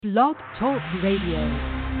Blog Talk Radio.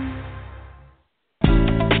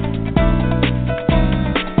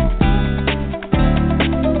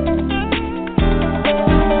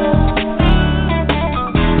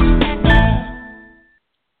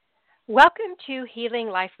 Welcome to Healing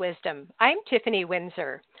Life Wisdom. I'm Tiffany,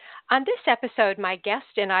 Windsor. On this episode, my guest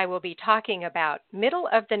and I will be talking about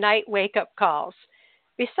middle-of-the-night wake-up calls.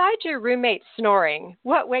 Besides your roommate snoring,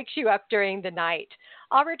 what wakes you up during the night?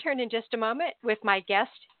 I'll return in just a moment with my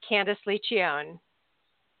guest, Candace Liccione.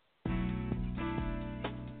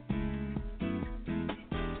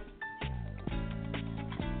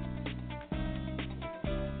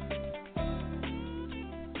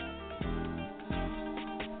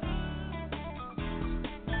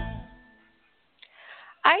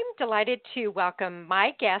 I'm delighted to welcome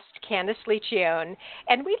my guest, Candace Liccione,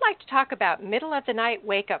 and we'd like to talk about middle-of-the-night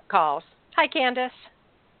wake-up calls. Hi, Candace.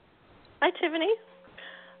 Hi, Tiffany.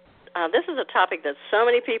 This is a topic that so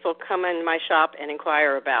many people come in my shop and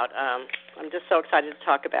inquire about. I'm just so excited to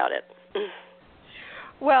talk about it.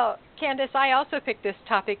 Well, Candace, I also picked this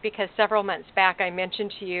topic because several months back I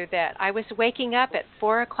mentioned to you that I was waking up at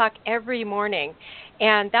 4 o'clock every morning,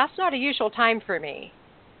 and that's not a usual time for me.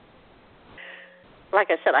 Like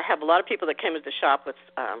I said, I have a lot of people that came into the shop with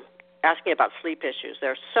asking about sleep issues.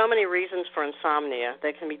 There are so many reasons for insomnia that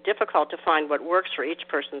it can be difficult to find what works for each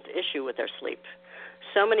person's issue with their sleep.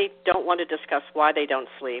 So many don't want to discuss why they don't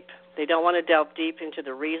sleep. They don't want to delve deep into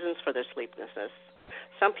the reasons for their sleeplessness.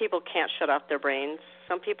 Some people can't shut off their brains.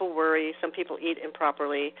 Some people worry. Some people eat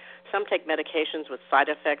improperly. Some take medications with side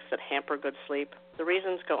effects that hamper good sleep. The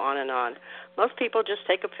reasons go on and on. Most people just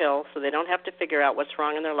take a pill so they don't have to figure out what's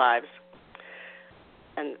wrong in their lives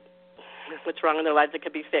and what's wrong in their lives that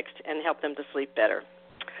could be fixed and help them to sleep better.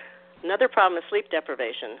 Another problem is sleep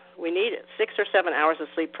deprivation. We need 6 or 7 hours of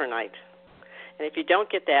sleep per night. And if you don't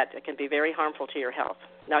get that, it can be very harmful to your health.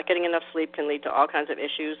 Not getting enough sleep can lead to all kinds of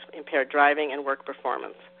issues, impaired driving, and work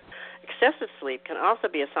performance. Excessive sleep can also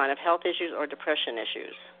be a sign of health issues or depression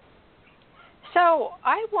issues. So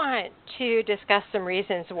I want to discuss some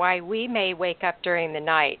reasons why we may wake up during the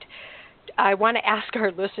night. I want to ask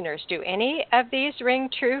our listeners, do any of these ring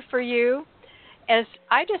true for you? As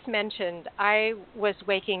I just mentioned, I was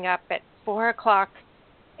waking up at 4 o'clock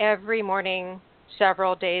every morning,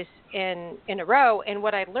 several days in a row. And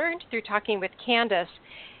what I learned through talking with Candace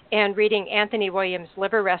and reading Anthony Williams'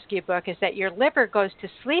 Liver Rescue book is that your liver goes to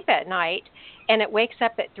sleep at night and it wakes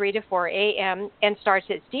up at 3 to 4 a.m. and starts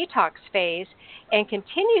its detox phase and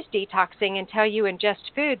continues detoxing until you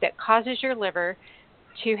ingest food that causes your liver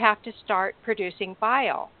to have to start producing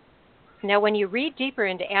bile. Now, when you read deeper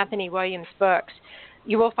into Anthony Williams' books,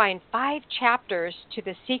 you will find 5 chapters to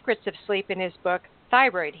the secrets of sleep in his book,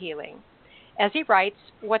 Thyroid Healing. As he writes,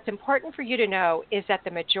 what's important for you to know is that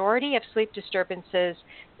the majority of sleep disturbances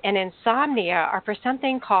and insomnia are for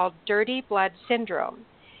something called dirty blood syndrome.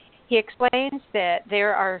 He explains that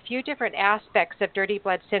there are a few different aspects of dirty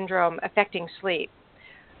blood syndrome affecting sleep.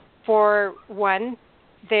 For one,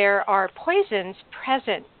 there are poisons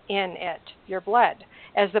present in it, your blood.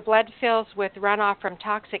 As the blood fills with runoff from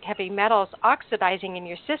toxic heavy metals oxidizing in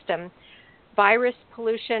your system, virus,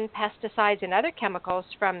 pollution, pesticides, and other chemicals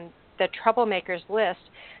from the troublemakers list,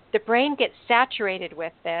 the brain gets saturated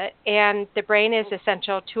with it, and the brain is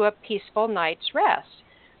essential to a peaceful night's rest.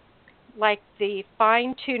 Like the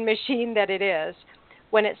fine-tuned machine that it is,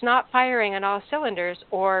 when it's not firing on all cylinders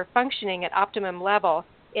or functioning at optimum level,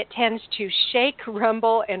 it tends to shake,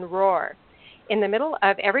 rumble, and roar. In the middle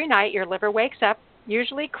of every night, your liver wakes up,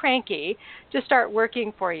 usually cranky, to start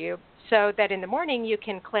working for you so that in the morning you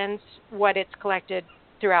can cleanse what it's collected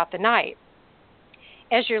throughout the night.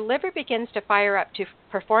 As your liver begins to fire up to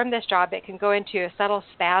perform this job, it can go into a subtle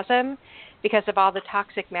spasm because of all the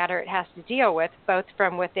toxic matter it has to deal with, both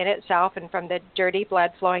from within itself and from the dirty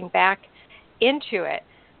blood flowing back into it.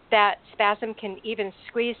 That spasm can even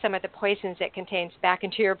squeeze some of the poisons it contains back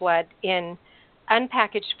into your blood in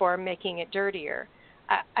unpackaged form, making it dirtier.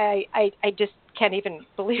 I just can't even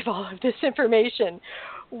believe all of this information.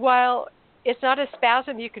 While it's not a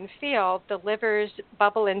spasm you can feel, the liver's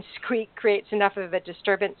bubble and squeak creates enough of a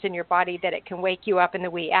disturbance in your body that it can wake you up in the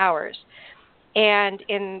wee hours. And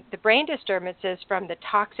in the brain disturbances from the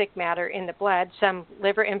toxic matter in the blood, some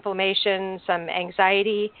liver inflammation, some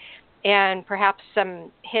anxiety, and perhaps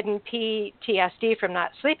some hidden PTSD from not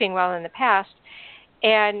sleeping well in the past,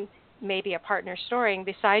 and maybe a partner snoring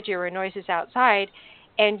beside you or noises outside,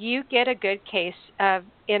 and you get a good case of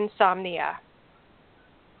insomnia.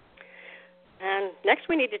 And next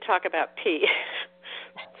we need to talk about pee.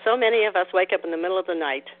 So many of us wake up in the middle of the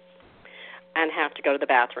night and have to go to the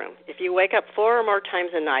bathroom. If you wake up 4 or more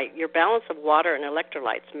times a night, your balance of water and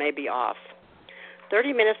electrolytes may be off.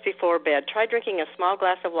 30 minutes before bed, try drinking a small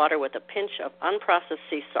glass of water with a pinch of unprocessed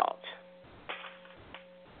sea salt.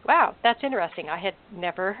 Wow, that's interesting. I had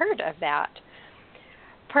never heard of that.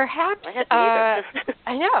 Perhaps, I hadn't either.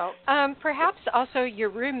 I know. Perhaps also your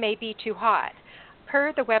room may be too hot.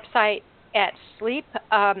 Per the website at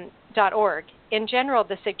sleep.org, in general,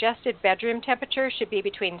 the suggested bedroom temperature should be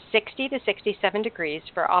between 60 to 67 degrees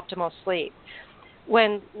for optimal sleep.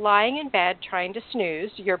 When lying in bed trying to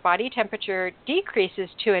snooze, your body temperature decreases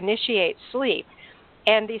to initiate sleep,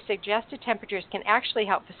 and the suggested temperatures can actually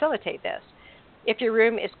help facilitate this. If your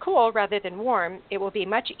room is cool rather than warm, it will be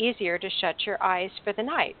much easier to shut your eyes for the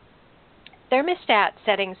night. Thermostat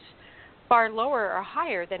settings far lower or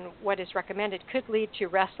higher than what is recommended could lead to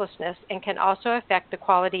restlessness and can also affect the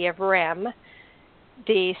quality of REM,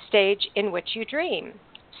 the stage in which you dream.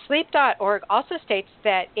 Sleep.org also states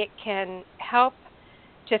that it can help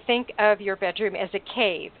to think of your bedroom as a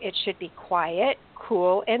cave. It should be quiet,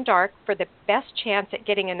 cool, and dark for the best chance at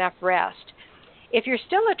getting enough rest. If you're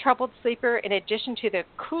still a troubled sleeper, in addition to the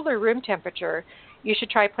cooler room temperature, you should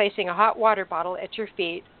try placing a hot water bottle at your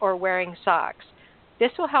feet or wearing socks.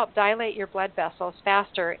 This will help dilate your blood vessels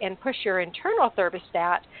faster and push your internal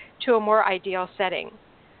thermostat to a more ideal setting.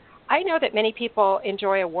 I know that many people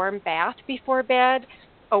enjoy a warm bath before bed.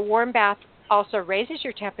 A warm bath also raises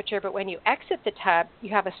your temperature, but when you exit the tub, you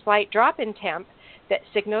have a slight drop in temp that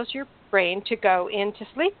signals your brain to go into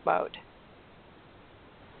sleep mode.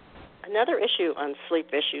 Another issue on sleep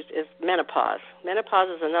issues is menopause. Menopause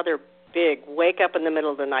is another big wake up in the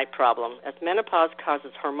middle of the night problem, as menopause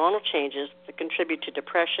causes hormonal changes that contribute to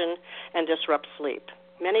depression and disrupt sleep.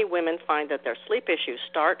 Many women find that their sleep issues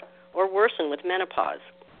start or worsen with menopause.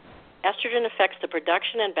 Estrogen affects the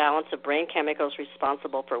production and balance of brain chemicals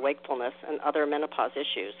responsible for wakefulness and other menopause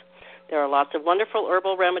issues. There are lots of wonderful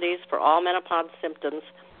herbal remedies for all menopause symptoms,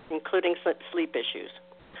 including sleep issues.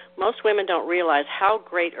 Most women don't realize how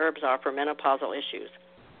great herbs are for menopausal issues.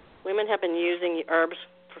 Women have been using herbs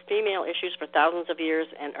for female issues for thousands of years,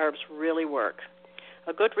 and herbs really work.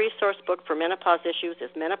 A good resource book for menopause issues is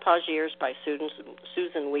Menopause Years by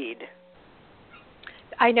Susan Weed.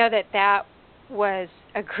 I know that was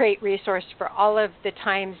a great resource for all of the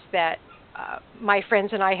times that my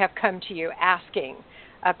friends and I have come to you asking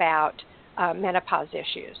about menopause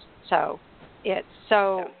issues. So it's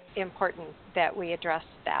so important that we address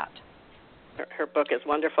that. Her book is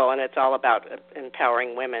wonderful, and it's all about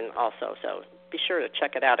empowering women also. So be sure to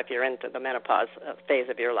check it out if you're into the menopause phase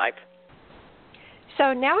of your life.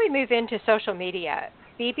 So now we move into social media.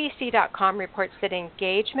 BBC.com reports that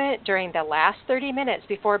engagement during the last 30 minutes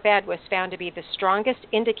before bed was found to be the strongest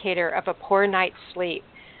indicator of a poor night's sleep.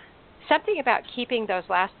 Something about keeping those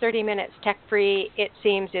last 30 minutes tech-free, it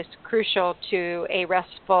seems, is crucial to a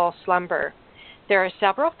restful slumber. There are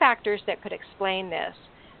several factors that could explain this.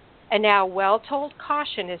 A now well-told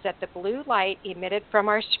caution is that the blue light emitted from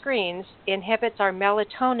our screens inhibits our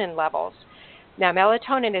melatonin levels. Now,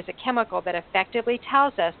 melatonin is a chemical that effectively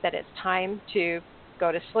tells us that it's time to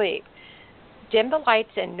go to sleep. Dim the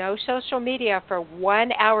lights and no social media for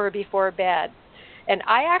 1 hour before bed. And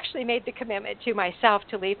I actually made the commitment to myself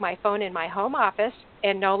to leave my phone in my home office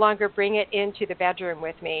and no longer bring it into the bedroom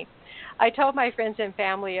with me. I told my friends and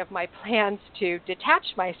family of my plans to detach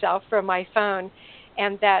myself from my phone,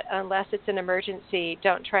 and that unless it's an emergency,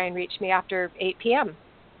 don't try and reach me after 8 p.m.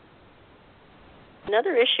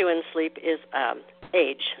 Another issue in sleep is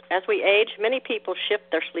age. As we age, many people shift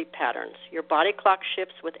their sleep patterns. Your body clock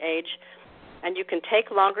shifts with age, and you can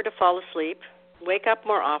take longer to fall asleep, wake up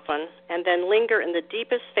more often, and then linger in the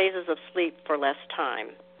deepest phases of sleep for less time.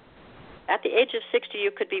 At the age of 60,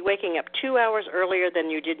 you could be waking up 2 hours earlier than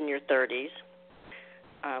you did in your 30s.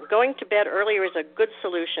 Going to bed earlier is a good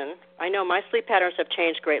solution. I know my sleep patterns have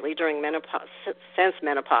changed greatly during menopause, since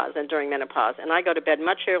menopause and during menopause, and I go to bed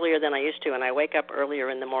much earlier than I used to, and I wake up earlier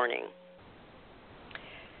in the morning.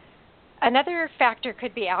 Another factor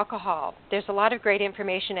could be alcohol. There's a lot of great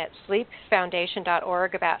information at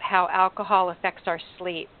sleepfoundation.org about how alcohol affects our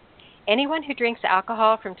sleep. Anyone who drinks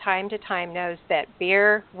alcohol from time to time knows that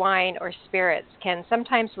beer, wine, or spirits can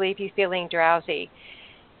sometimes leave you feeling drowsy.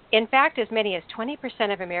 In fact, as many as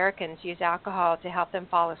 20% of Americans use alcohol to help them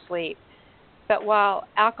fall asleep. But while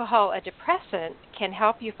alcohol, a depressant, can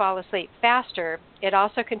help you fall asleep faster, it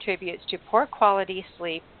also contributes to poor quality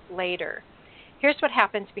sleep later. Here's what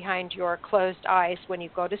happens behind your closed eyes when you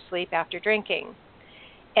go to sleep after drinking.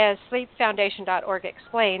 As sleepfoundation.org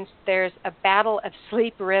explains, there's a battle of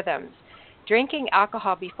sleep rhythms. Drinking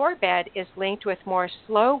alcohol before bed is linked with more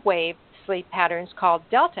slow-wave sleep patterns called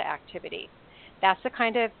delta activity. That's the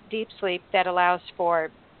kind of deep sleep that allows for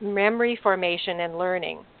memory formation and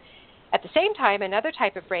learning. At the same time, another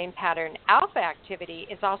type of brain pattern, alpha activity,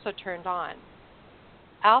 is also turned on.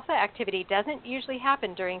 Alpha activity doesn't usually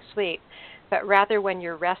happen during sleep, but rather when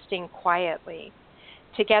you're resting quietly.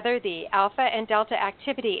 Together, the alpha and delta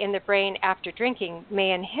activity in the brain after drinking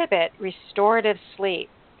may inhibit restorative sleep.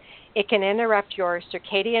 It can interrupt your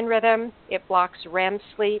circadian rhythm. It blocks REM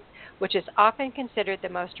sleep, which is often considered the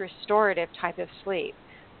most restorative type of sleep.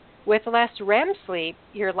 With less REM sleep,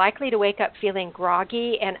 you're likely to wake up feeling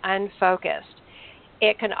groggy and unfocused.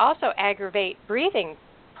 It can also aggravate breathing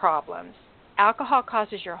problems. Alcohol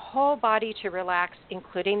causes your whole body to relax,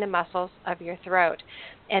 including the muscles of your throat,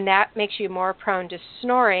 and that makes you more prone to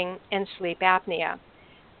snoring and sleep apnea.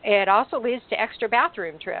 It also leads to extra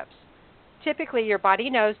bathroom trips. Typically, your body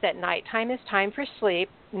knows that nighttime is time for sleep,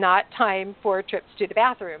 not time for trips to the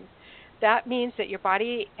bathroom. That means that your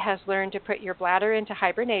body has learned to put your bladder into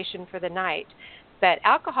hibernation for the night. But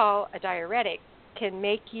alcohol, a diuretic, can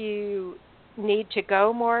make you need to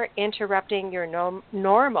go more, interrupting your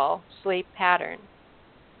normal sleep pattern.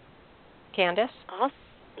 Candace?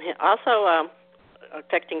 Also,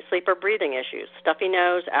 affecting sleep or breathing issues. Stuffy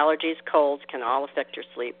nose, allergies, colds can all affect your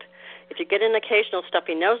sleep. If you get an occasional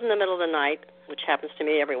stuffy nose in the middle of the night, which happens to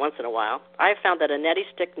me every once in a while, I have found that a neti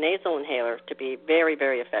stick nasal inhaler to be very,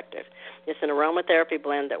 very effective. It's an aromatherapy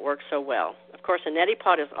blend that works so well. Of course, a neti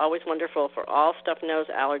pot is always wonderful for all stuffed nose,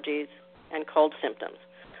 allergies, and cold symptoms.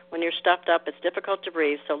 When you're stuffed up, it's difficult to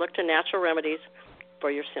breathe, so look to natural remedies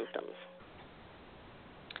for your symptoms.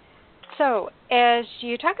 So, as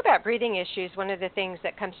you talk about breathing issues, one of the things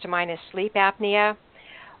that comes to mind is sleep apnea.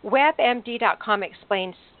 WebMD.com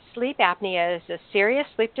explains sleep apnea is a serious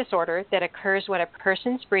sleep disorder that occurs when a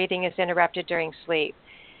person's breathing is interrupted during sleep.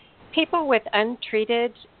 People with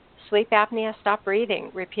untreated sleep apnea stop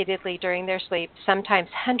breathing repeatedly during their sleep, sometimes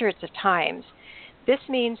hundreds of times. This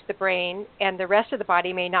means the brain and the rest of the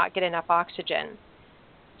body may not get enough oxygen.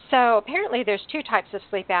 So apparently there's two types of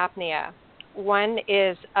sleep apnea. One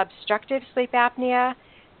is obstructive sleep apnea,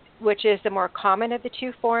 which is the more common of the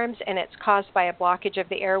two forms, and it's caused by a blockage of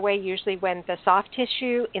the airway, usually when the soft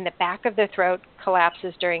tissue in the back of the throat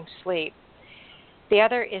collapses during sleep. The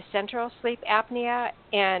other is central sleep apnea,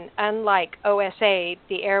 and unlike OSA,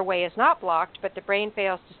 the airway is not blocked, but the brain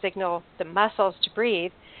fails to signal the muscles to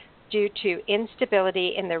breathe due to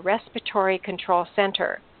instability in the respiratory control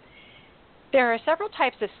center. There are several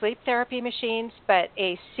types of sleep therapy machines, but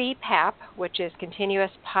a CPAP, which is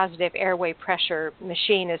continuous positive airway pressure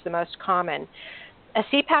machine, is the most common. A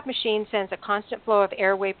CPAP machine sends a constant flow of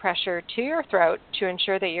airway pressure to your throat to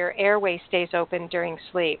ensure that your airway stays open during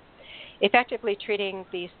sleep, effectively treating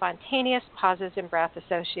the spontaneous pauses in breath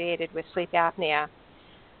associated with sleep apnea.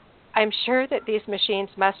 I'm sure that these machines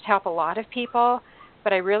must help a lot of people,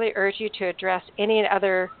 but I really urge you to address any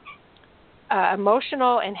other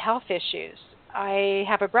emotional and health issues. I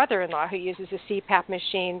have a brother-in-law who uses a CPAP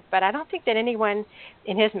machine, but I don't think that anyone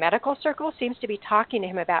in his medical circle seems to be talking to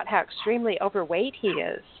him about how extremely overweight he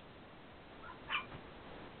is.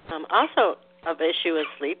 Also of issue with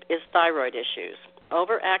sleep is thyroid issues.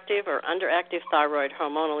 Overactive or underactive thyroid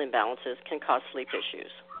hormonal imbalances can cause sleep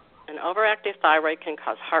issues. An overactive thyroid can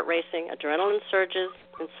cause heart racing, adrenaline surges,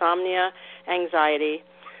 insomnia, anxiety.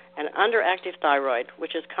 An underactive thyroid,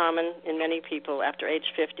 which is common in many people after age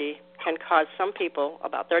 50, can cause some people,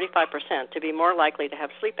 about 35%, to be more likely to have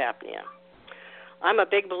sleep apnea. I'm a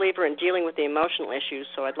big believer in dealing with the emotional issues,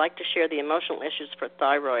 so I'd like to share the emotional issues for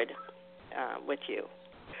thyroid with you.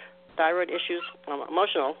 Thyroid issues,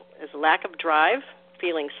 emotional, is lack of drive,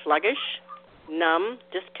 feeling sluggish, numb,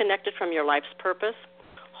 disconnected from your life's purpose,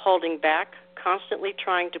 holding back, constantly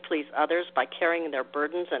trying to please others by carrying their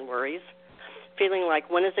burdens and worries, feeling like,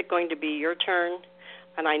 when is it going to be your turn,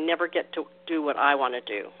 and I never get to do what I want to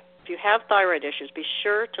do. If you have thyroid issues, be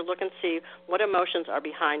sure to look and see what emotions are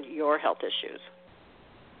behind your health issues.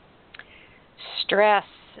 Stress.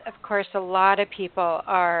 Of course, a lot of people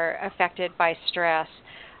are affected by stress.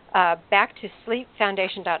 Back to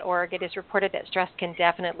sleepfoundation.org, it is reported that stress can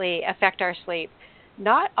definitely affect our sleep.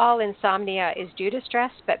 Not all insomnia is due to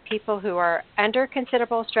stress, but people who are under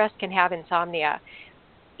considerable stress can have insomnia.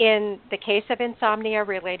 In the case of insomnia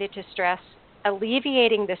related to stress,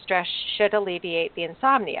 alleviating the stress should alleviate the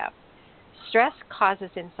insomnia. Stress causes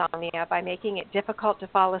insomnia by making it difficult to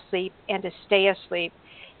fall asleep and to stay asleep,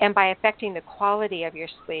 and by affecting the quality of your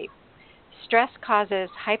sleep. Stress causes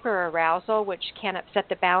hyperarousal, which can upset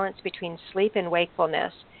the balance between sleep and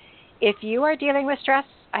wakefulness. If you are dealing with stress,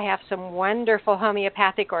 I have some wonderful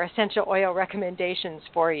homeopathic or essential oil recommendations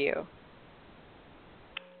for you.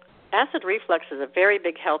 Acid reflux is a very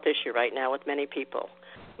big health issue right now with many people.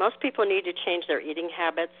 Most people need to change their eating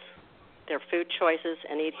habits, their food choices,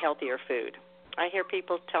 and eat healthier food. I hear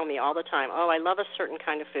people tell me all the time, oh, I love a certain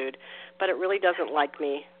kind of food, but it really doesn't like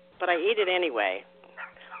me, but I eat it anyway.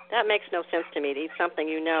 That makes no sense to me, to eat something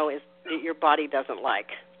you know is that your body doesn't like.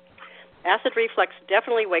 Acid reflux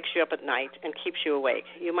definitely wakes you up at night and keeps you awake.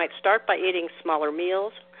 You might start by eating smaller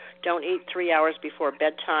meals. Don't eat 3 hours before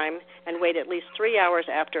bedtime, and wait at least 3 hours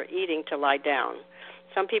after eating to lie down.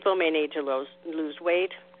 Some people may need to lose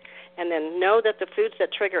weight. And then know that the foods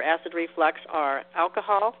that trigger acid reflux are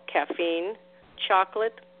alcohol, caffeine,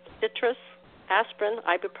 chocolate, citrus, aspirin,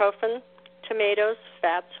 ibuprofen, tomatoes,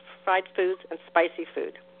 fats, fried foods, and spicy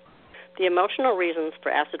food. The emotional reasons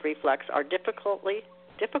for acid reflux are difficulty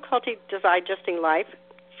digesting life,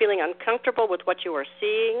 feeling uncomfortable with what you are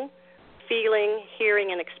seeing, feeling,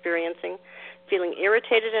 hearing, and experiencing, feeling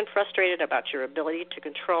irritated and frustrated about your ability to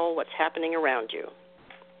control what's happening around you.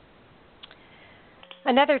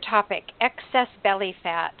 Another topic, excess belly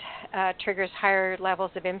fat triggers higher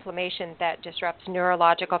levels of inflammation that disrupts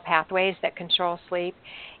neurological pathways that control sleep,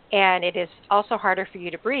 and it is also harder for you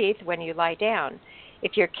to breathe when you lie down.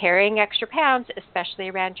 If you're carrying extra pounds, especially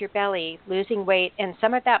around your belly, losing weight and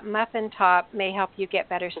some of that muffin top may help you get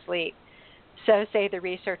better sleep. So say the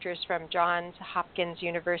researchers from Johns Hopkins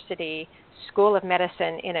University School of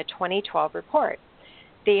Medicine in a 2012 report.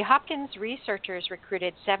 The Hopkins researchers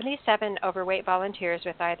recruited 77 overweight volunteers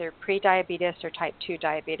with either prediabetes or type 2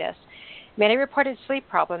 diabetes. Many reported sleep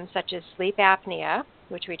problems such as sleep apnea,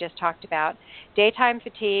 which we just talked about, daytime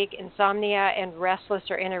fatigue, insomnia, and restless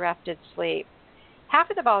or interrupted sleep.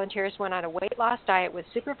 Half of the volunteers went on a weight loss diet with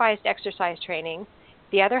supervised exercise training.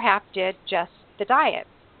 The other half did just the diet.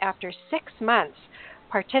 After 6 months,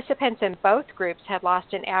 participants in both groups had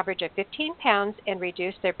lost an average of 15 pounds and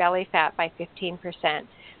reduced their belly fat by 15%.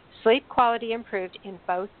 Sleep quality improved in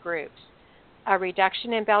both groups. A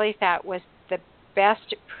reduction in belly fat was the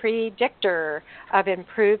best predictor of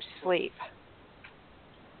improved sleep.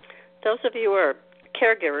 Those of you who are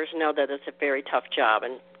caregivers know that it's a very tough job,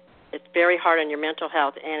 and it's very hard on your mental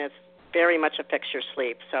health, and it very much affects your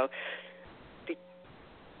sleep. So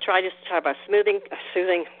try to have a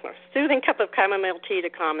soothing cup of chamomile tea to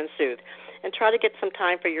calm and soothe. And try to get some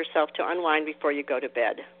time for yourself to unwind before you go to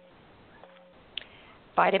bed.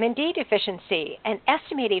 Vitamin D deficiency. An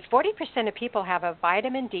estimated 40% of people have a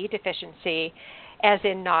vitamin D deficiency, as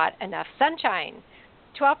in not enough sunshine.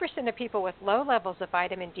 12% of people with low levels of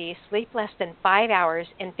vitamin D sleep less than 5 hours,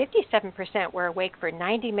 and 57% were awake for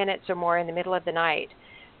 90 minutes or more in the middle of the night.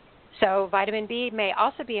 So vitamin B may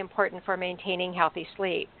also be important for maintaining healthy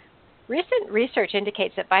sleep. Recent research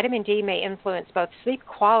indicates that vitamin D may influence both sleep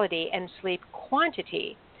quality and sleep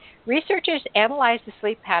quantity. Researchers analyzed the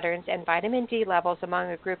sleep patterns and vitamin D levels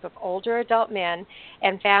among a group of older adult men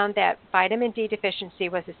and found that vitamin D deficiency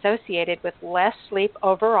was associated with less sleep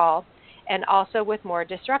overall and also with more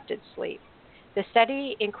disrupted sleep. The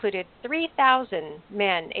study included 3,000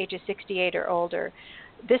 men ages 68 or older.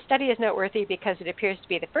 This study is noteworthy because it appears to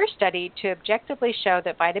be the first study to objectively show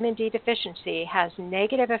that vitamin D deficiency has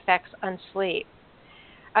negative effects on sleep.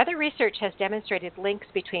 Other research has demonstrated links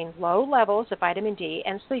between low levels of vitamin D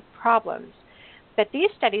and sleep problems, but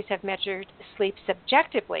these studies have measured sleep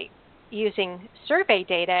subjectively using survey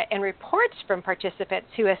data and reports from participants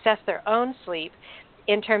who assess their own sleep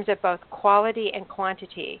in terms of both quality and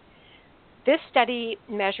quantity. This study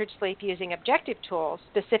measured sleep using objective tools,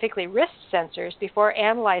 specifically wrist sensors, before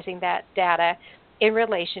analyzing that data in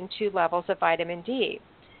relation to levels of vitamin D.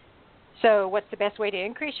 So what's the best way to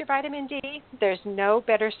increase your vitamin D? There's no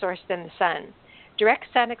better source than the sun. Direct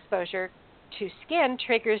sun exposure to skin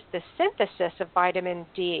triggers the synthesis of vitamin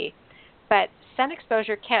D, but sun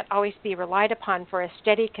exposure can't always be relied upon for a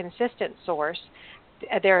steady, consistent source.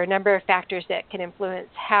 There are a number of factors that can influence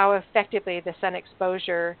how effectively the sun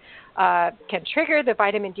exposure can trigger the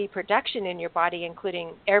vitamin D production in your body,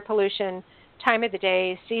 including air pollution, time of the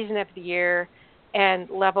day, season of the year, and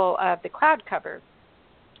level of the cloud cover.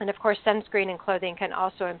 And of course, sunscreen and clothing can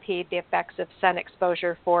also impede the effects of sun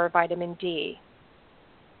exposure for vitamin D.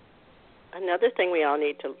 Another thing we all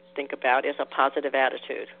need to think about is a positive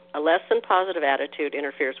attitude. A less than positive attitude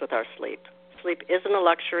interferes with our sleep. Sleep isn't a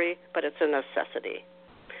luxury, but it's a necessity.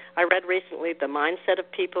 I read recently the mindset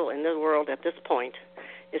of people in the world at this point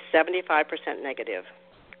is 75% negative.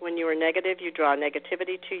 When you are negative, you draw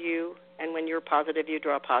negativity to you, and when you're positive, you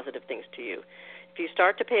draw positive things to you. If you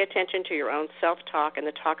start to pay attention to your own self-talk and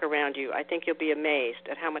the talk around you, I think you'll be amazed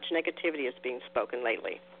at how much negativity is being spoken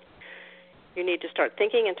lately. You need to start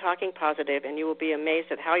thinking and talking positive, and you will be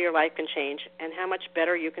amazed at how your life can change and how much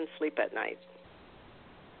better you can sleep at night.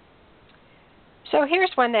 So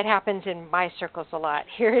here's one that happens in my circles a lot,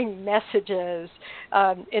 hearing messages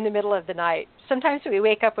in the middle of the night. Sometimes we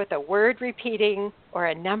wake up with a word repeating or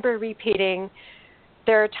a number repeating.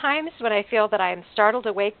 There are times when I feel that I am startled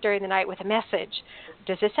awake during the night with a message.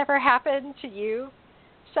 Does this ever happen to you?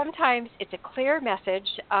 Sometimes it's a clear message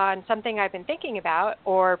on something I've been thinking about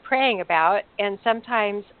or praying about, and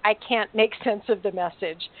sometimes I can't make sense of the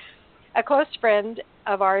message. A close friend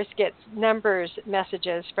of ours gets numbers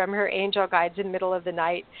messages from her angel guides in the middle of the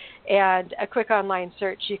night, and a quick online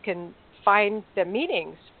search, you can find the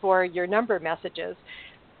meanings for your number messages.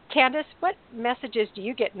 Candace, what messages do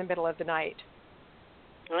you get in the middle of the night?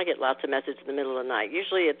 I get lots of messages in the middle of the night.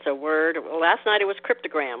 Usually it's a word. Well, last night it was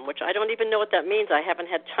cryptogram, which I don't even know what that means. I haven't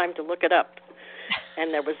had time to look it up.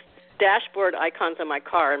 And there was dashboard icons on my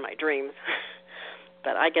car in my dreams.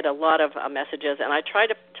 But I get a lot of messages, and I try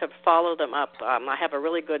to follow them up. I have a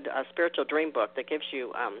really good spiritual dream book that gives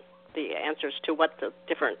you the answers to what the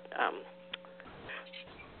different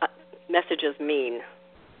messages mean.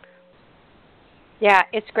 Yeah,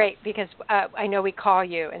 it's great because I know we call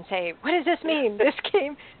you and say, "What does this mean? This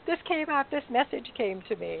came up. This message came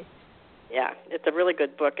to me." Yeah, it's a really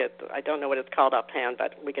good book. I don't know what it's called offhand,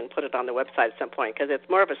 but we can put it on the website at some point because it's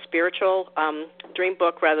more of a spiritual dream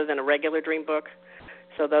book rather than a regular dream book.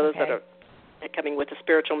 So those that are coming with the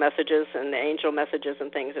spiritual messages and the angel messages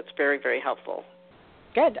and things, it's very, very helpful.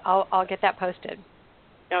 Good. I'll get that posted.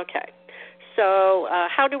 Okay. So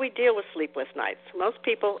how do we deal with sleepless nights? Most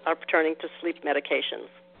people are turning to sleep medications,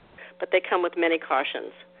 but they come with many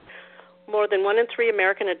cautions. More than 1 in 3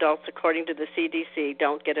 American adults, according to the CDC,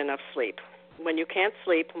 don't get enough sleep. When you can't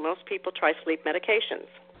sleep, most people try sleep medications,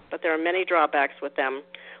 but there are many drawbacks with them,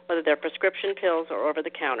 whether they're prescription pills or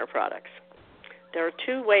over-the-counter products. There are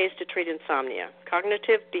 2 ways to treat insomnia: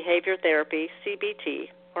 cognitive behavior therapy,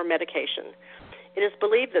 CBT, or medication. It is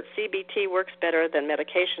believed that CBT works better than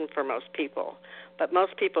medication for most people, but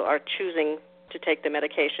most people are choosing to take the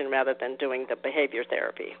medication rather than doing the behavior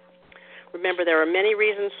therapy. Remember, there are many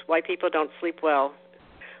reasons why people don't sleep well,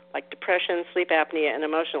 like depression, sleep apnea, and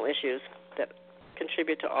emotional issues that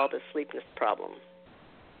contribute to all this sleepiness problem.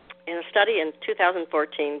 In a study in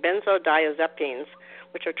 2014, benzodiazepines,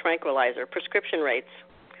 which are tranquilizer, prescription rates,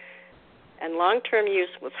 and long-term use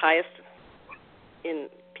was highest in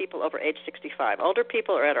people over age 65. Older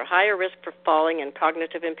people are at a higher risk for falling and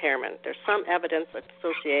cognitive impairment. There's some evidence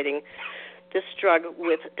associating this drug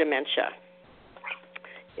with dementia.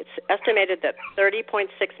 It's estimated that 30.6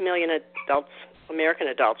 million American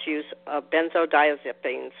adults use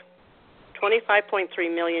benzodiazepines.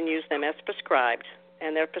 25.3 million use them as prescribed,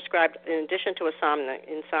 and they're prescribed in addition to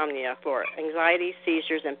insomnia for anxiety,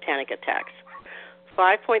 seizures, and panic attacks.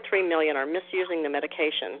 5.3 million are misusing the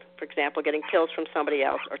medication, for example, getting pills from somebody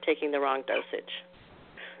else or taking the wrong dosage.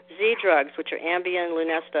 Z drugs, which are Ambien,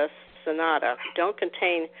 Lunesta, Sonata, don't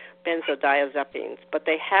contain benzodiazepines, but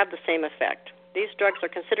they have the same effect. These drugs are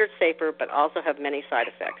considered safer but also have many side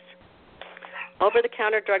effects.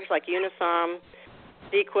 Over-the-counter drugs like Unisom,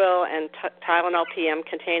 Zequil, and Tylenol PM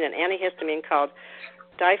contain an antihistamine called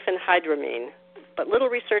diphenhydramine, but little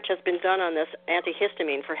research has been done on this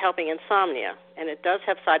antihistamine for helping insomnia, and it does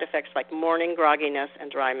have side effects like morning grogginess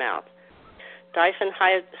and dry mouth.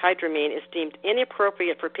 Diphenhydramine is deemed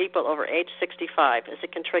inappropriate for people over age 65 as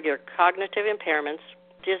it can trigger cognitive impairments,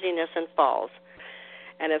 dizziness, and falls,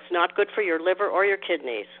 and it's not good for your liver or your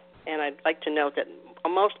kidneys. And I'd like to note that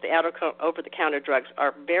most of the over-the-counter drugs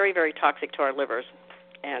are very, very toxic to our livers,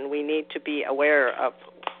 and we need to be aware of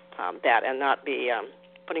that and not be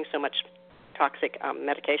putting so much toxic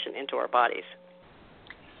medication into our bodies.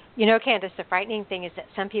 You know, Candace, the frightening thing is that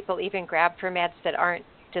some people even grab for meds that aren't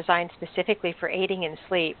designed specifically for aiding in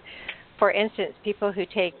sleep. For instance, people who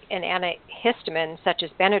take an antihistamine, such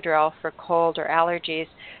as Benadryl, for cold or allergies,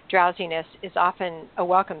 drowsiness is often a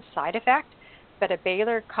welcome side effect, but a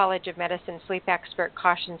Baylor College of Medicine sleep expert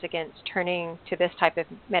cautions against turning to this type of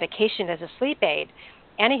medication as a sleep aid.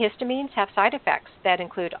 Antihistamines have side effects that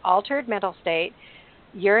include altered mental state,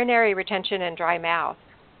 urinary retention, and dry mouth.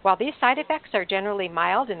 While these side effects are generally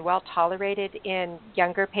mild and well tolerated in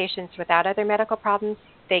younger patients without other medical problems,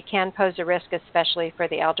 they can pose a risk, especially for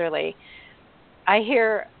the elderly. I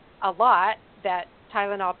hear a lot that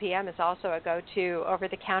Tylenol PM is also a go-to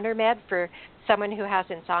over-the-counter med for someone who has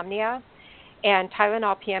insomnia, and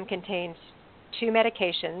Tylenol PM contains 2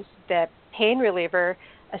 medications, the pain reliever,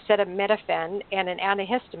 acetaminophen, and an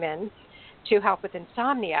antihistamine to help with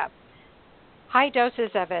insomnia. High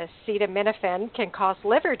doses of acetaminophen can cause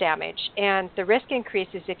liver damage, and the risk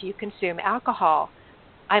increases if you consume alcohol.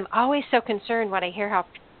 I'm always so concerned when I hear how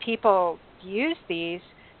people use these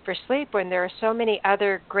for sleep when there are so many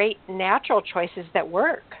other great natural choices that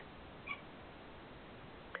work?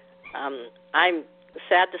 I'm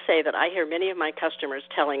sad to say that I hear many of my customers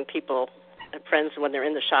telling people, friends when they're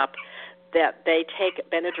in the shop, that they take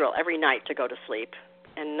Benadryl every night to go to sleep.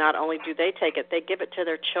 And not only do they take it, they give it to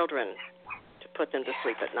their children to put them to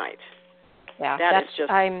sleep at night. Yeah, that is just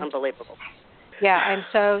unbelievable. Yeah, I'm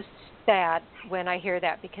so sad when I hear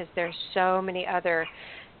that because there's so many other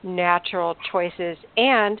natural choices,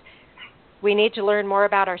 and we need to learn more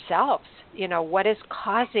about ourselves. You know, what is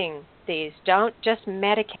causing these? Don't just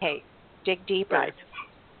medicate. Dig deeper. Right.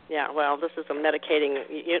 Yeah, well, this is a medicating,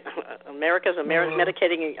 America's a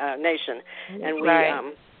medicating nation, and we,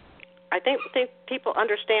 I think people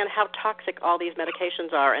understand how toxic all these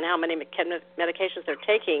medications are and how many medications they're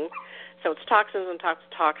taking. So it's toxins and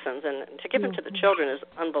toxins, and to give them to the children is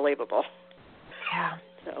unbelievable. Yeah.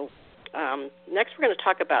 So next we're going to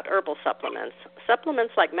talk about herbal supplements.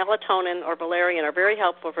 Supplements like melatonin or valerian are very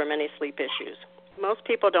helpful for many sleep issues. Most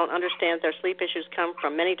people don't understand their sleep issues come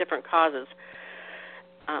from many different causes.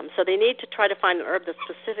 So they need to try to find an herb that's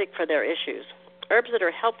specific for their issues. Herbs that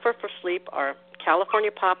are helpful for sleep are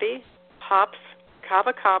California poppy, hops,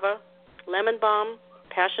 kava kava, lemon balm,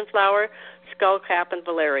 passion flower, skullcap, and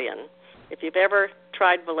valerian. If you've ever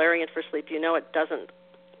tried valerian for sleep, you know it doesn't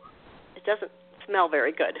smell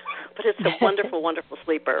very good, but it's a wonderful, wonderful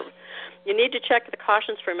sleep herb. You need to check the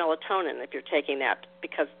cautions for melatonin if you're taking that,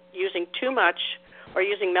 because using too much or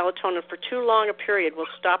using melatonin for too long a period will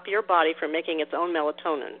stop your body from making its own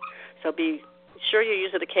melatonin. So be sure you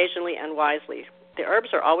use it occasionally and wisely. The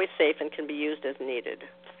herbs are always safe and can be used as needed.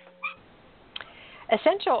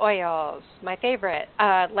 Essential oils, my favorite.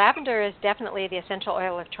 Lavender is definitely the essential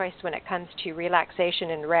oil of choice when it comes to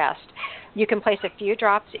relaxation and rest. You can place a few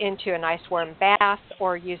drops into a nice warm bath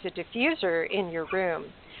or use a diffuser in your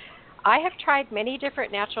room. I have tried many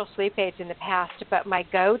different natural sleep aids in the past, but my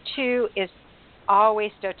go-to is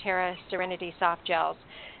always doTERRA Serenity Soft Gels.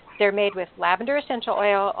 They're made with lavender essential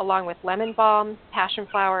oil along with lemon balm, passion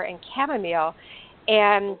flower, and chamomile,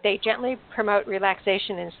 and they gently promote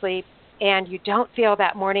relaxation and sleep, and you don't feel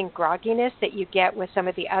that morning grogginess that you get with some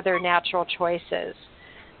of the other natural choices.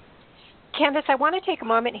 Candace, I want to take a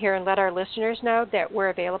moment here and let our listeners know that we're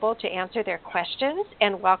available to answer their questions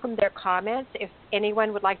and welcome their comments if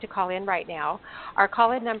anyone would like to call in right now. Our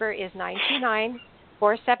call-in number is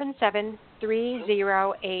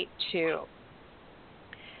 929-477-3082.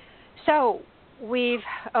 So we've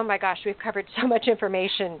covered so much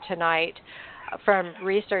information tonight from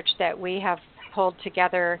research that we have pulled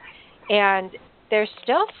together, and there's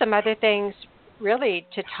still some other things really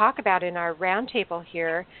to talk about in our roundtable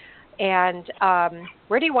here. And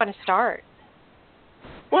where do you want to start?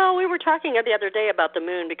 Well, we were talking the other day about the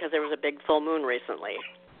moon because there was a big full moon recently.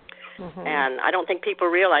 Mm-hmm. And I don't think people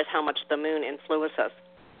realize how much the moon influences us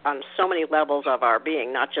on so many levels of our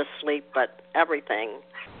being, not just sleep, but everything.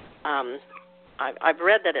 I've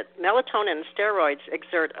read that melatonin and steroids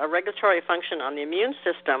exert a regulatory function on the immune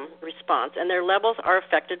system response, and their levels are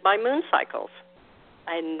affected by moon cycles.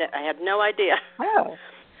 I had no idea. Oh.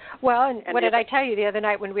 Well, and what did I tell you the other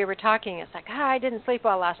night when we were talking? It's like, I didn't sleep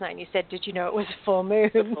well last night. And you said, did you know it was a full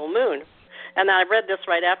moon? The full moon. And I read this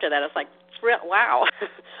right after that. It's like, wow.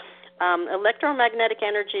 Electromagnetic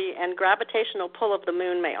energy and gravitational pull of the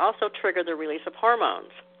moon may also trigger the release of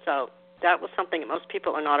hormones. So that was something that most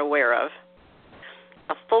people are not aware of.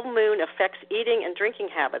 A full moon affects eating and drinking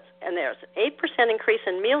habits, and there's 8% increase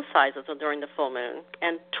in meal sizes during the full moon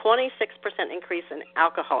and 26% increase in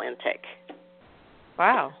alcohol intake.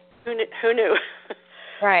 Wow. Who knew?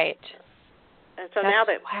 Right. And so now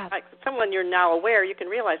that someone you're now aware, you can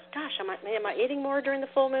realize, gosh, am I eating more during the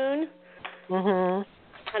full moon? Mm-hmm.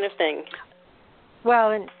 Kind of thing.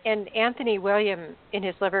 Well, and Anthony William, in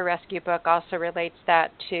his liver rescue book, also relates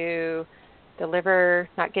that to the liver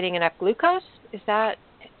not getting enough glucose.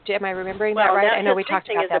 Am I remembering that right? I know we talked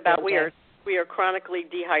about that. About we are chronically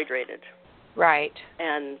dehydrated. Right.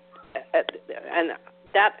 And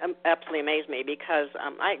that absolutely amazed me because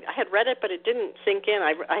I had read it, but it didn't sink in.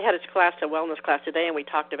 I had a wellness class today, and we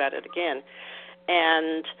talked about it again.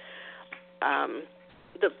 And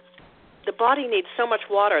the body needs so much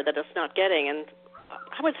water that it's not getting. And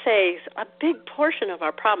I would say a big portion of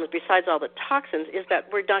our problems, besides all the toxins, is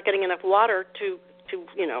that we're not getting enough water to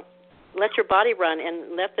let your body run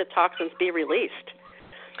and let the toxins be released.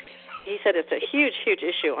 He said it's a huge, huge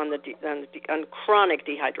issue on chronic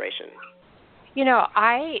dehydration.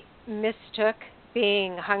 I mistook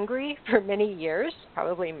being hungry for many years,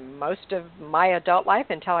 probably most of my adult life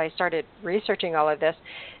until I started researching all of this,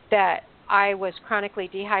 that I was chronically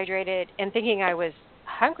dehydrated and thinking I was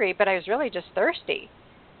hungry, but I was really just thirsty.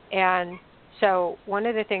 And so one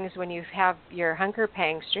of the things when you have your hunger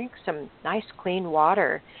pangs, drink some nice clean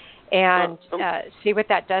water and see what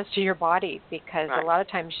that does to your body, because a lot of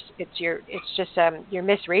times it's just you're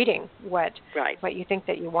misreading what you think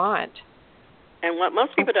that you want. And what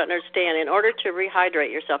most people don't understand, in order to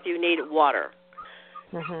rehydrate yourself, you need water.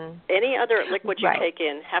 Mm-hmm. Any other liquids you take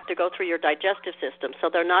in have to go through your digestive system, so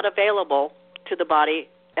they're not available to the body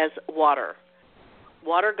as water.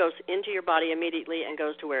 Water goes into your body immediately and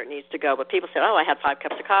goes to where it needs to go. But people say, I had 5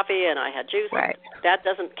 cups of coffee and I had juice. Right. That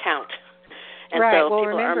doesn't count. And so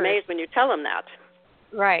people are amazed when you tell them that.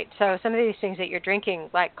 Right. So some of these things that you're drinking,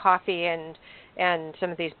 like coffee and some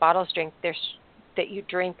of these bottles that you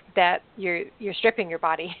drink, that you're stripping your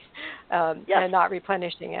body and not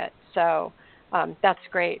replenishing it. So that's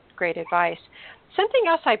great advice. Something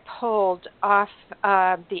else I pulled off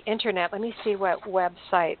the internet. Let me see what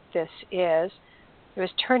website this is. It was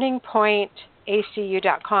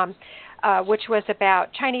turningpointacu.com, which was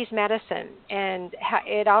about Chinese medicine, and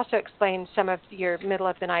it also explained some of your middle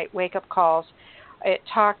of the night wake-up calls. It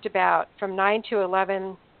talked about from 9 to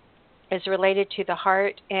 11 is related to the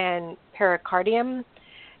heart and pericardium.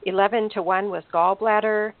 11 to 1 was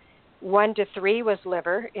gallbladder. 1 to 3 was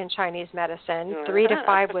liver in Chinese medicine. 3 to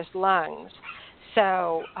 5 was lungs.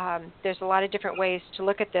 So there's a lot of different ways to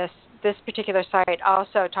look at this. This particular site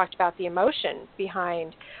also talked about the emotion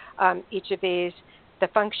behind each of these, the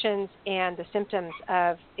functions and the symptoms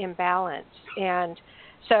of imbalance. And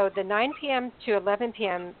so the 9 p.m. to 11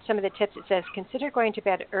 p.m., some of the tips, it says, consider going to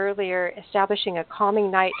bed earlier, establishing a calming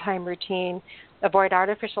nighttime routine, avoid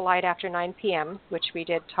artificial light after 9 p.m., which we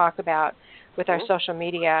did talk about with our social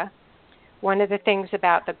media. One of the things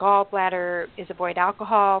about the gallbladder is avoid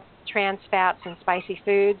alcohol, trans fats, and spicy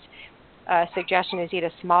foods. Suggestion is eat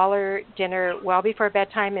a smaller dinner well before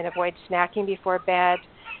bedtime and avoid snacking before bed.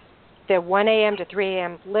 The 1 a.m. to 3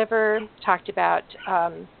 a.m. liver talked about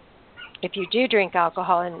if you do drink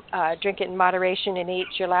alcohol, and drink it in moderation and eat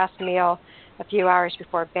your last meal a few hours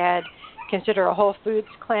before bed. Consider a whole foods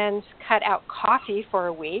cleanse. Cut out coffee for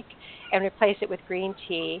a week and replace it with green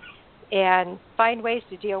tea. And find ways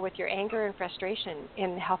to deal with your anger and frustration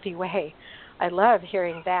in a healthy way. I love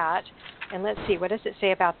hearing that. And let's see, what does it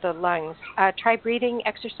say about the lungs? Try breathing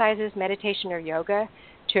exercises, meditation, or yoga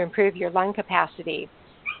to improve your lung capacity.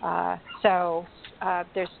 So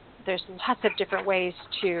there's lots of different ways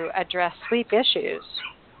to address sleep issues.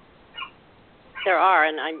 There are,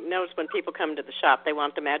 and I notice when people come to the shop, they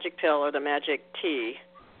want the magic pill or the magic tea,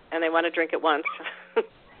 and they want to drink it once.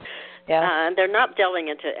 And they're not delving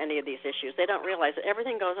into any of these issues. They don't realize that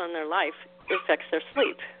everything goes on in their life affects their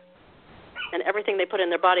sleep. And everything they put in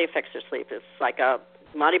their body affects their sleep. It's like a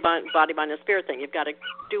body, mind, and spirit thing. You've got to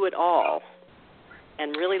do it all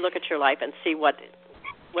and really look at your life and see what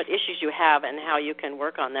issues you have and how you can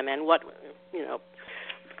work on them and what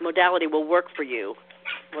modality will work for you,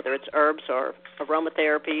 whether it's herbs or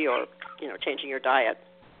aromatherapy or changing your diet.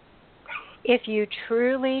 If you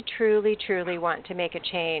truly, truly, truly want to make a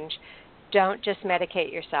change, don't just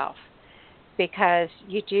medicate yourself, because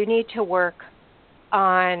you do need to work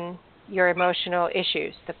on your emotional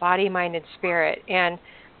issues, the body, mind, and spirit. And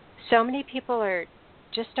so many people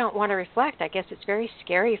just don't want to reflect. I guess it's very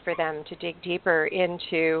scary for them to dig deeper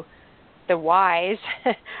into the whys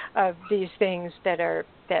of these things that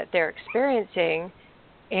they're experiencing,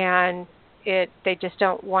 and they just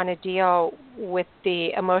don't want to deal with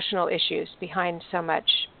the emotional issues behind so much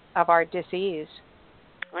of our disease.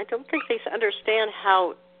 I don't think they understand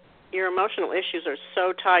how your emotional issues are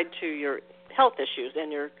so tied to your health issues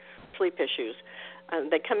and your sleep issues.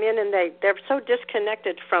 They come in and they're so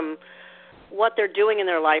disconnected from what they're doing in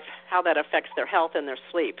their life, how that affects their health and their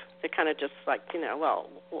sleep. They kind of just like, well,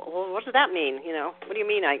 what does that mean? What do you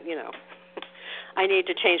mean I need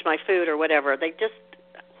to change my food or whatever? They just,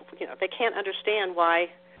 they can't understand why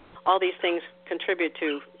all these things contribute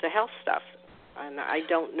to the health stuff. And I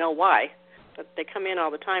don't know why, but they come in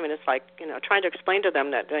all the time, and it's like, trying to explain to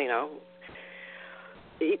them that,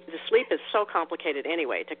 the sleep is so complicated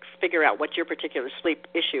anyway to figure out what your particular sleep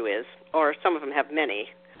issue is, or some of them have many.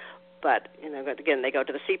 But, again, they go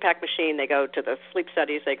to the CPAC machine, they go to the sleep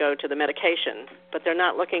studies, they go to the medication, but they're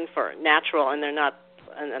not looking for natural, and they're not,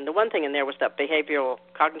 and the one thing in there was that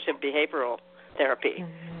cognitive behavioral therapy.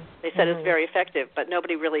 Mm-hmm. They said it's very effective, but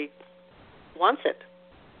nobody really wants it.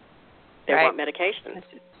 They want medication.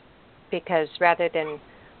 Because rather than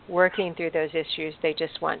working through those issues, they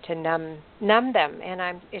just want to numb them.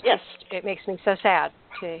 And it makes me so sad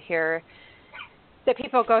to hear that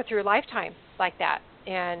people go through a lifetime like that,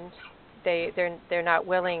 and they're not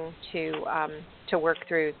willing to work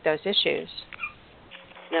through those issues.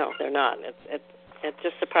 No, they're not. It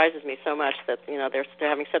just surprises me so much that, they're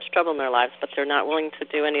having such trouble in their lives, but they're not willing to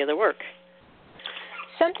do any of the work.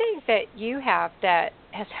 Something that you have that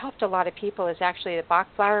has helped a lot of people is actually the Bach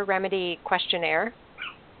Flower Remedy Questionnaire.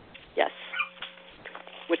 Yes,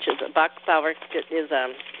 which is a Bach Flower is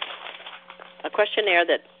a questionnaire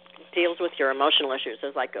that deals with your emotional issues.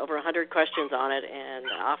 There's like over 100 questions on it, and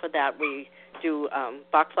off of that we do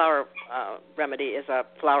Bach Flower Remedy is a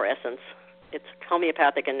flower essence. It's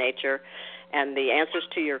homeopathic in nature, and the answers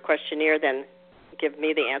to your questionnaire then give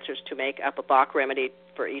me the answers to make up a Bach remedy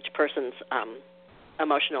for each person's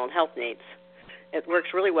emotional and health needs. It works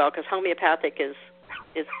really well because homeopathic is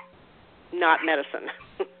not medicine,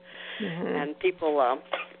 and people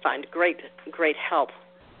find great help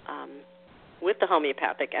with the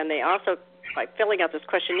homeopathic, and they also, by filling out this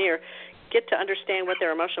questionnaire, get to understand what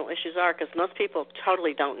their emotional issues are, because most people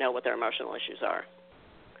totally don't know what their emotional issues are.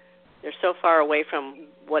 They're so far away from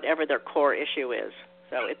whatever their core issue is.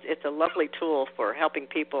 So it's a lovely tool for helping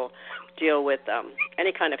people deal with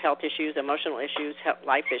any kind of health issues, emotional issues,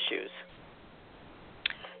 life issues.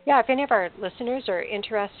 Yeah, if any of our listeners are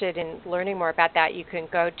interested in learning more about that, you can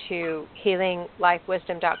go to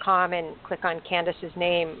healinglifewisdom.com and click on Candace's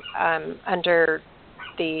name under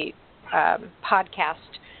the podcast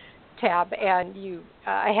tab, and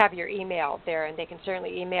I have your email there, and they can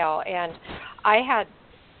certainly email. And I had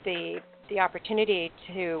the opportunity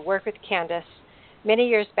to work with Candace many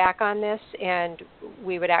years back on this, and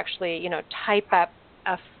we would actually, type up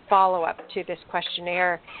a follow-up to this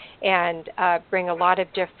questionnaire and bring a lot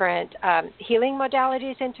of different healing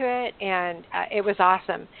modalities into it, and it was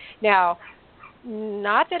awesome. Now,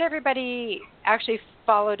 not that everybody actually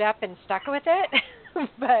followed up and stuck with it,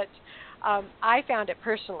 but I found it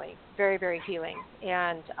personally very, very healing,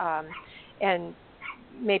 and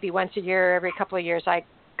maybe once a year, every couple of years, I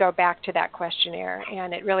go back to that questionnaire,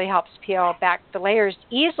 and it really helps peel back the layers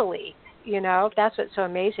easily. That's what's so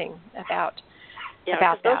amazing about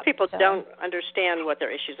that. Those people don't understand what their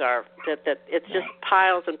issues are, that it's just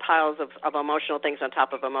piles and piles of emotional things on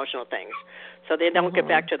top of emotional things. So they don't get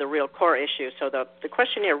back to the real core issue. So the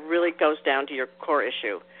questionnaire really goes down to your core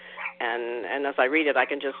issue. And as I read it, I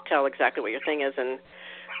can just tell exactly what your thing is and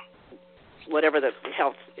whatever the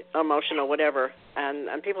health, emotional, whatever.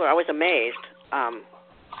 And people are always amazed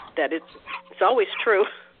that it's always true.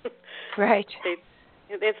 Right.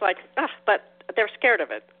 It's like, but they're scared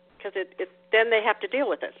of it because then they have to deal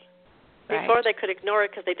with it. Before they could ignore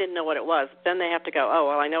it because they didn't know what it was. Then they have to go, oh,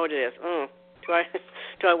 well, I know what it is.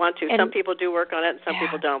 Do I want to? And some people do work on it and some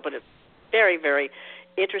people don't, but it's very, very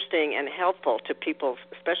interesting and helpful to people,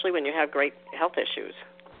 especially when you have great health issues.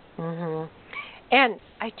 Mm-hmm. And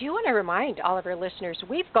I do want to remind all of our listeners,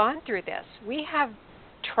 we've gone through this. We have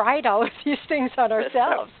tried all of these things on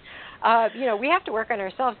ourselves. We have to work on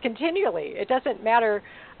ourselves continually. It doesn't matter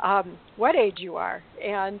what age you are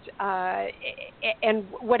and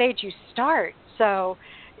what age you start. So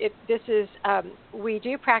this is we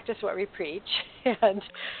do practice what we preach, and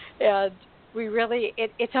we really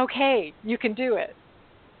it's okay. You can do it.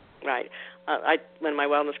 Right. In my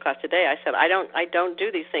wellness class today, I said I don't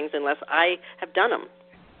do these things unless I have done them.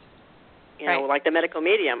 Like the medical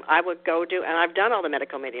medium, I would go do, and I've done all the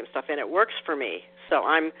medical medium stuff, and it works for me. So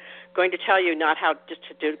I'm going to tell you not how just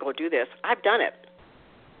to go do this. I've done it.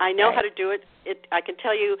 I know how to do it. I can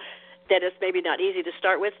tell you that it's maybe not easy to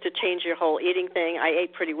start with to change your whole eating thing. I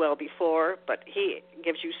ate pretty well before, but he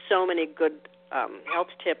gives you so many good health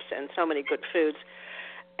tips and so many good foods.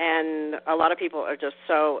 And a lot of people are just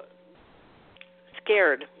so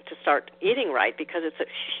scared to start eating right because it's a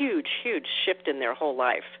huge, huge shift in their whole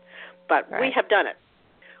life. But we have done it.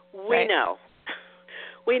 We know.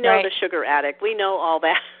 We know the sugar addict. We know all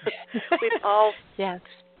that. We've all. Yes.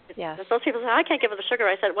 Most people say, I can't give up the sugar.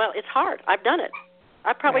 I said, well, it's hard. I've done it.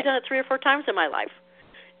 I've probably done it 3 or 4 times in my life.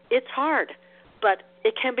 It's hard, but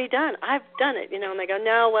it can be done. I've done it, and they go,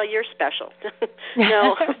 no, well, you're special.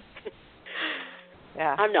 No.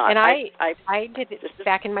 Yeah. I'm not. And I did it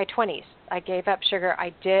back in my 20s. I gave up sugar.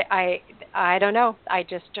 I don't know. I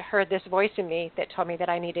just heard this voice in me that told me that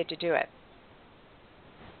I needed to do it.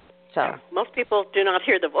 So most people do not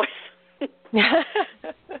hear the voice.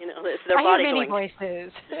 It's their body I hear many going.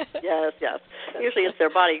 Voices. Yes. Usually it's their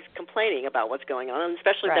body complaining about what's going on, and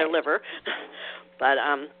especially their liver. But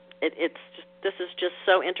this is just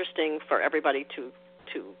so interesting for everybody to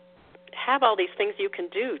have all these things you can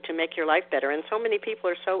do to make your life better. And so many people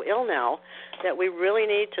are so ill now that we really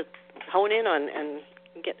need to hone in on and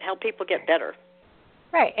help people get better.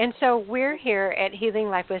 Right. And so we're here at Healing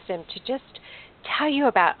Life Wisdom to just tell you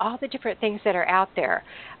about all the different things that are out there.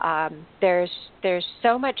 There's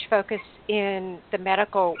so much focus in the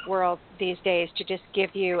medical world these days to just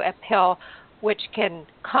give you a pill, which can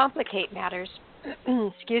complicate matters.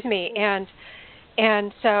 Excuse me,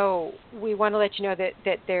 and so we want to let you know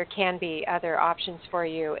that there can be other options for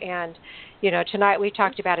you. And, tonight we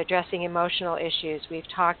talked about addressing emotional issues. We've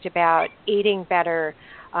talked about eating better,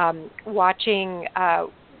 watching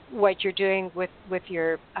what you're doing with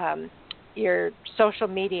your social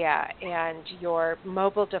media and your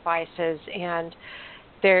mobile devices. And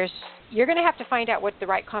you're going to have to find out what the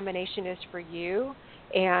right combination is for you.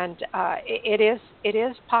 And it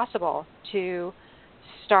is possible to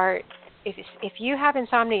start. If you have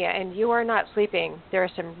insomnia and you are not sleeping, there are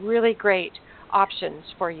some really great options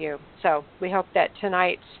for you. So we hope that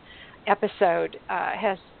tonight's episode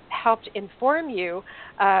has helped inform you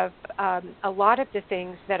of a lot of the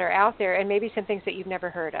things that are out there and maybe some things that you've never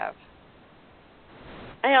heard of.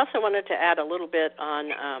 I also wanted to add a little bit on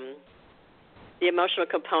the emotional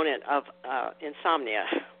component of insomnia.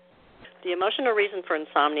 The emotional reason for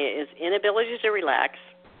insomnia is inability to relax,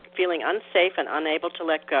 feeling unsafe and unable to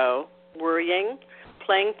let go, worrying,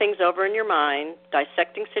 playing things over in your mind,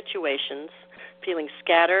 dissecting situations, feeling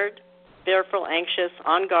scattered, fearful, anxious,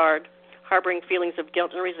 on guard, harboring feelings of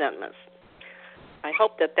guilt and resentment. I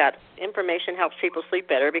hope that information helps people sleep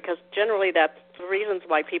better, because generally that's the reasons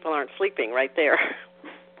why people aren't sleeping right there.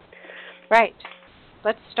 Right.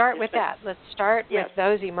 Let's start with that. Let's start Yes. with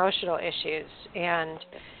those emotional issues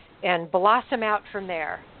and blossom out from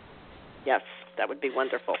there. Yes, that would be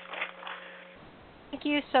wonderful. Thank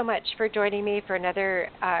you so much for joining me for another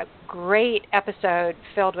great episode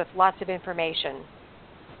filled with lots of information.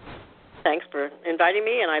 Thanks for inviting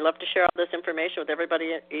me, and I love to share all this information with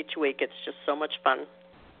everybody each week. It's just so much fun.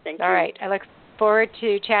 Thank you. All right. I look forward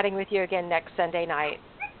to chatting with you again next Sunday night.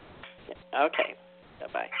 Okay.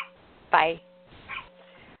 Bye-bye. Bye.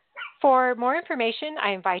 For more information, I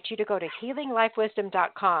invite you to go to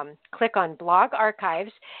healinglifewisdom.com, click on Blog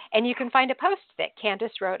Archives, and you can find a post that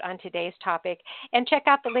Candace wrote on today's topic, and check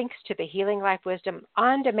out the links to the Healing Life Wisdom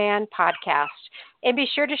On Demand podcast. And be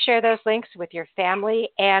sure to share those links with your family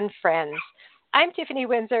and friends. I'm Tiffany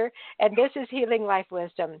Windsor, and this is Healing Life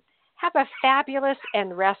Wisdom. Have a fabulous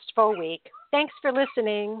and restful week. Thanks for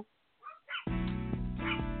listening.